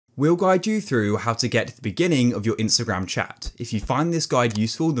We'll guide you through how to get to the beginning of your Instagram chat. If you find this guide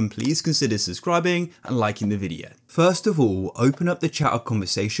useful, then please consider subscribing and liking the video. First of all, open up the chat or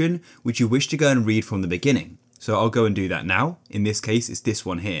conversation which you wish to go and read from the beginning. So I'll go and do that now. In this case, it's this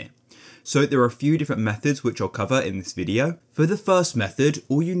one here. So there are a few different methods which I'll cover in this video. For the first method,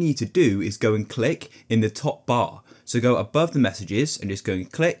 all you need to do is go and click in the top bar. So go above the messages and just go and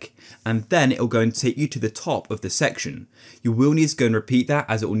click, and then it'll go and take you to the top of the section. You will need to go and repeat that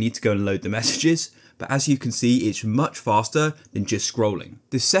as it will need to go and load the messages, but as you can see, it's much faster than just scrolling.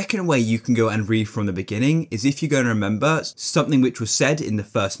 The second way you can go and read from the beginning is if you go and remember something which was said in the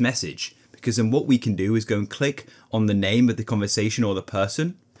first message, because then what we can do is go and click on the name of the conversation or the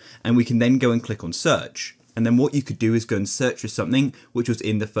person, and we can then go and click on search. And then what you could do is go and search for something which was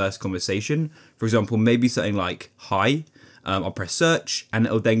in the first conversation. For example, maybe something like hi. I'll press search and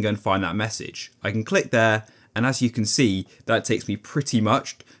it'll then go and find that message. I can click there, and as you can see, that takes me pretty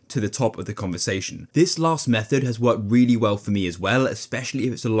much to the top of the conversation. This last method has worked really well for me as well, especially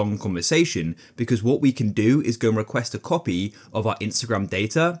if it's a long conversation, because what we can do is go and request a copy of our Instagram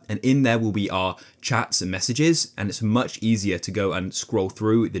data, and in there will be our chats and messages, and it's much easier to go and scroll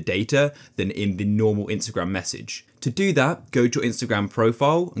through the data than in the normal Instagram message. To do that, go to your Instagram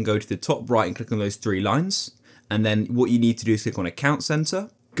profile and go to the top right and click on those three lines. And then what you need to do is click on Account Center.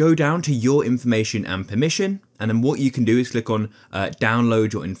 Go down to your information and permission, and then what you can do is click on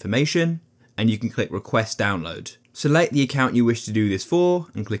download your information, and you can click request download. Select the account you wish to do this for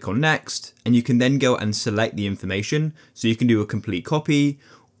and click on next, and you can then go and select the information. So you can do a complete copy,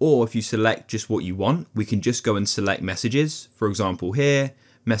 or if you select just what you want, we can just go and select messages. For example here,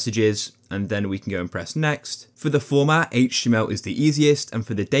 messages, and then we can go and press next. For the format, HTML is the easiest, and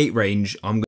for the date range, I'm